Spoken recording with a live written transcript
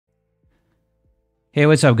Hey,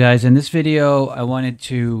 what's up, guys? In this video, I wanted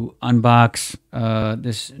to unbox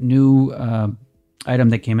this new item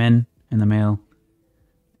that came in the mail.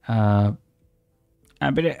 Uh,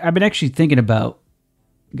 I've been actually thinking about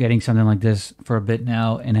getting something like this for a bit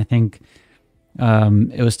now, and I think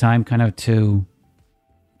it was time kind of to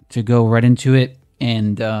go right into it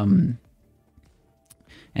and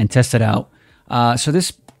test it out. So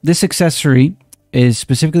this accessory is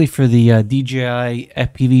specifically for the DJI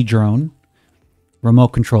FPV drone remote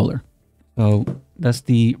controller. So that's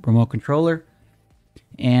the remote controller,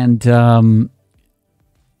 and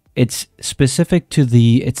it's specific to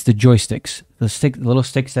the joysticks, the little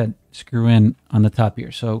sticks that screw in on the top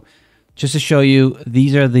here. So just to show you,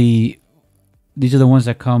 these are the ones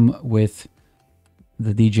that come with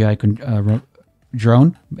the DJI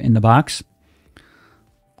drone in the box.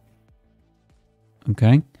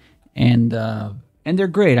 Okay, and they're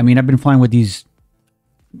great. I mean, I've been flying with these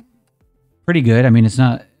pretty good. I mean, it's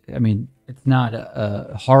not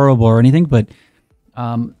horrible or anything, but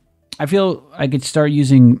I feel I could start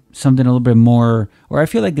using something a little bit more, or I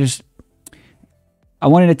feel like I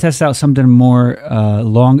wanted to test out something more a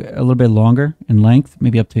little bit longer in length,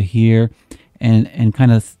 maybe up to here, and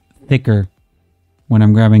kind of thicker when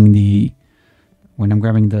I'm grabbing the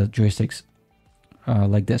joysticks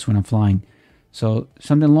like this when I'm flying. So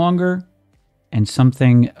something longer and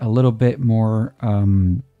something a little bit more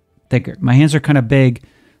thicker. My hands are kind of big,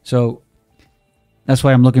 so that's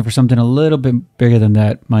why I'm looking for something a little bit bigger than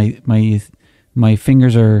that. My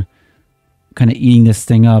fingers are kind of eating this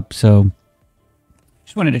thing up, so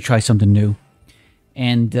just wanted to try something new.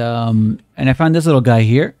 And I found this little guy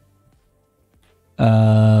here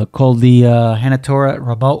called the Hanatora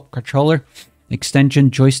remote controller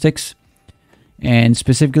extension joysticks, and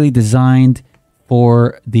specifically designed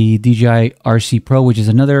for the DJI RC Pro, which is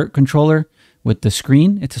another controller with the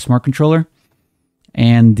screen. It's a smart controller,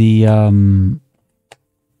 and the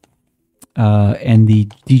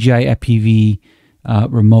DJI FPV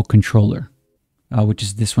remote controller, which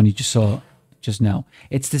is this one you just saw just now.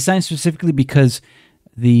 It's designed specifically because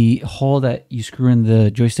the hole that you screw in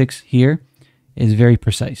the joysticks here is very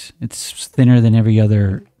precise. It's thinner than every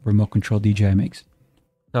other remote control DJI makes.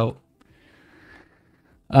 So,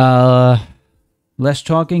 less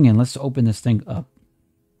talking and let's open this thing up.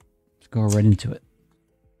 Go right into it.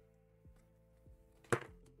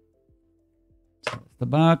 So that's the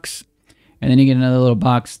box, and then you get another little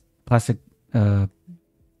box, plastic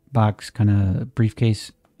box, kind of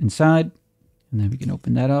briefcase inside, and then we can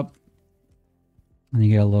open that up, and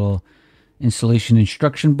you get a little installation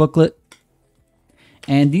instruction booklet.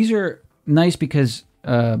 And these are nice because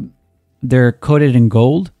they're coated in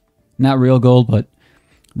gold, not real gold, but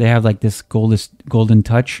they have like this golden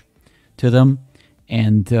touch to them.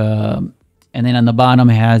 And then on the bottom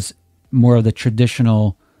has more of the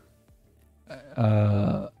traditional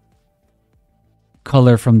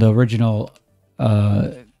color from the original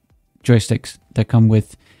joysticks that come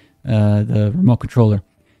with the remote controller.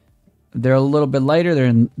 They're a little bit lighter.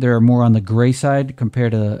 They're more on the gray side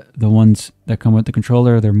compared to the ones that come with the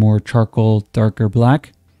controller. They're more charcoal, darker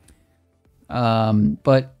black.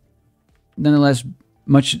 But nonetheless,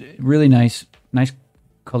 really nice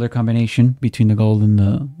color combination between the gold and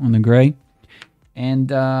the gray,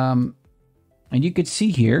 and you could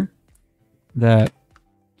see here that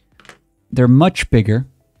they're much bigger.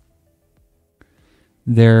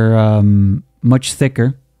 They're much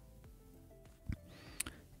thicker,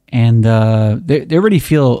 and they already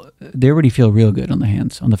feel real good on the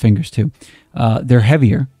hands, on the fingers too. They're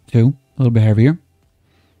heavier too, a little bit heavier,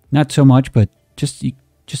 not so much, but just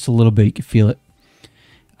a little bit. You can feel it.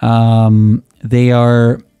 They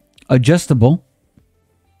are adjustable.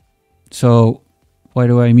 So what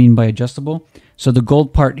do I mean by adjustable? So the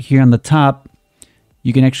gold part here on the top,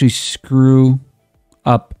 you can actually screw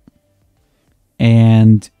up,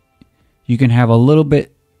 and you can have a little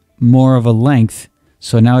bit more of a length.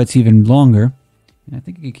 So now it's even longer. And I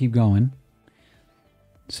think you can keep going.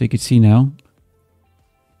 So you can see now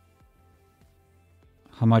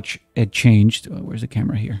how much it changed. Oh, where's the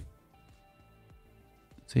camera here?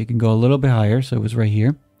 So you can go a little bit higher. So it was right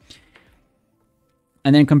here.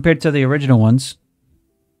 And then compared to the original ones,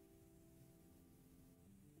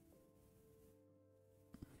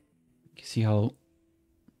 you can see how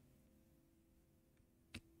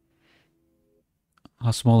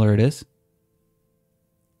smaller it is.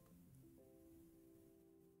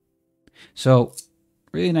 So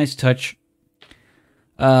really nice touch.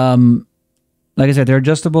 Like I said, they're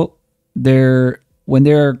adjustable. When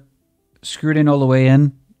they're screwed in all the way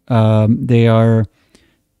in, they are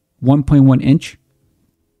 1.1 inch,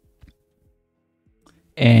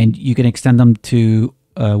 and you can extend them to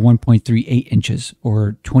 1.38 inches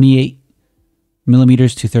or 28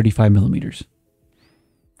 millimeters to 35 millimeters.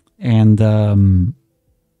 And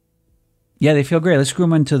yeah, they feel great. Let's screw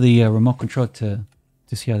them into the remote control to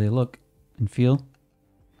see how they look and feel.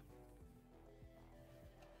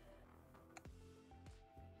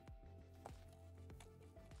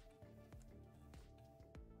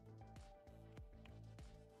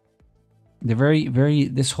 They're very,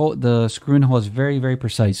 the screw-in hole is very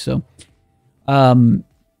precise. So, so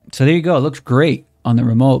there you go. It looks great on the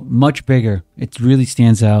remote, much bigger. It really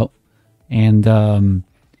stands out. And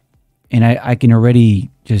I can already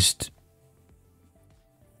just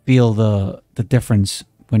feel the difference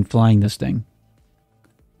when flying this thing.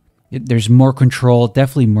 There's more control,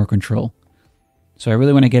 definitely more control. So I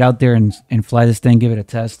really want to get out there and fly this thing, give it a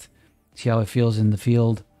test, see how it feels in the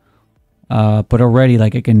field. But already,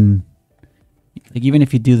 like, I can, like, even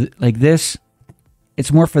if you do like this,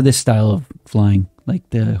 it's more for this style of flying, like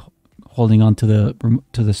the holding on to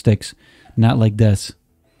the sticks, not like this.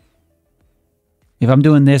 If I'm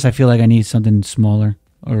doing this, I feel like I need something smaller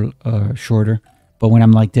or shorter. But when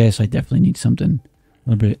I'm like this, I definitely need something a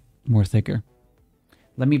little bit more thicker.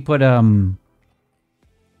 Let me put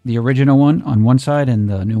the original one on one side and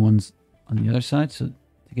the new ones on the other side, so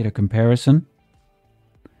to get a comparison.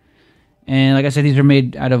 And like I said, these are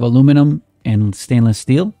made out of aluminum and stainless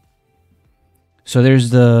steel. So there's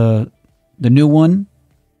the new one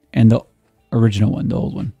and the original one, the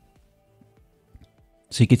old one.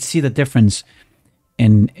 So you can see the difference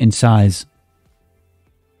in size.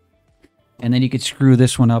 And then you could screw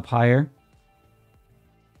this one up higher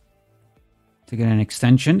to get an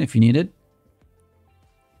extension if you need it.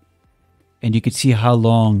 And you could see how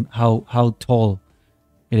long, how tall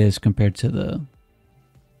it is compared to the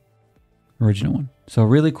original one. So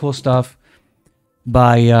really cool stuff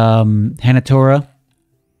by Hanatora.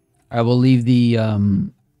 I will leave the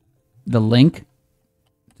link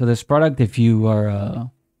to this product if you are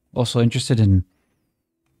also interested in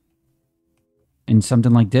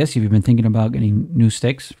something like this. If you've been thinking about getting new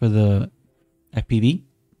sticks for the FPV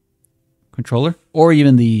controller or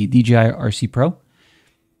even the DJI RC Pro.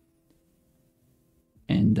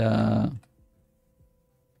 And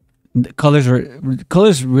the colors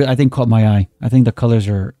I think caught my eye. I think the colors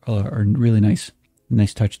are really nice.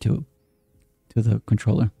 Nice touch to the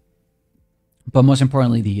controller. But most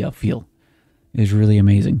importantly, the feel is really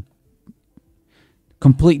amazing.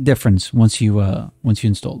 Complete difference once you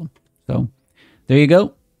install them. So there you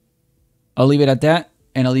go. I'll leave it at that,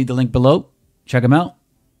 and I'll leave the link below. Check them out,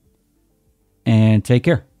 and take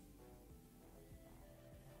care.